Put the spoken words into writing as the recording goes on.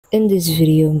In this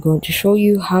video, I'm going to show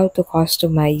you how to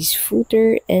customize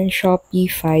footer in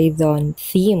Shopify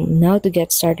theme. Now to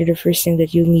get started, the first thing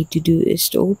that you'll need to do is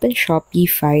to open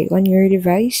Shopify on your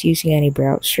device using any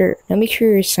browser. Now make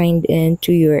sure you're signed in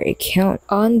to your account.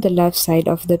 On the left side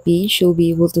of the page, you'll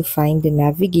be able to find the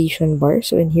navigation bar.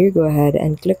 So in here, go ahead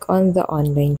and click on the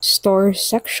online store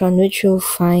section, which you'll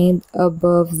find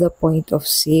above the point of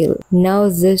sale. Now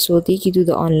this will take you to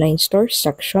the online store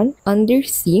section. Under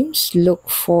themes, look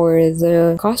for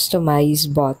the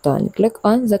customize button. Click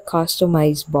on the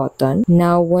customize button.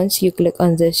 Now once you click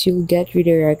on this, you'll get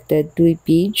redirected to a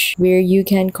page where you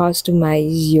can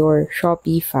customize your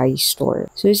Shopify store.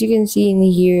 So as you can see in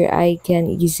here, I can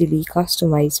easily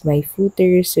customize my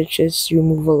footers, such as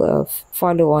removal of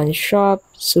follow on shop,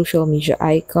 social media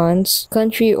icons,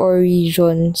 country or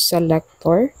region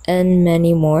selector, and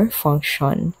many more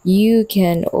function. You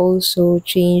can also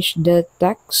change the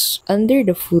text under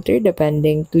the footer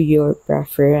depending to your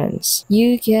preference.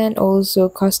 You can also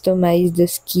customize the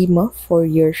schema for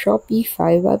your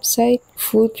Shopify website,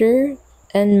 footer,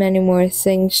 and many more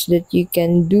things that you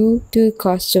can do to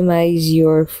customize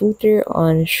your footer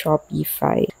on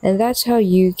Shopify. And that's how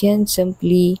you can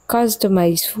simply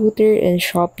customize footer in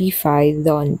Shopify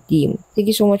theme. Thank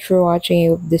you so much for watching. I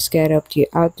hope this got up to you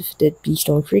out. If it did, please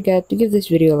don't forget to give this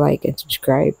video a like and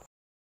subscribe.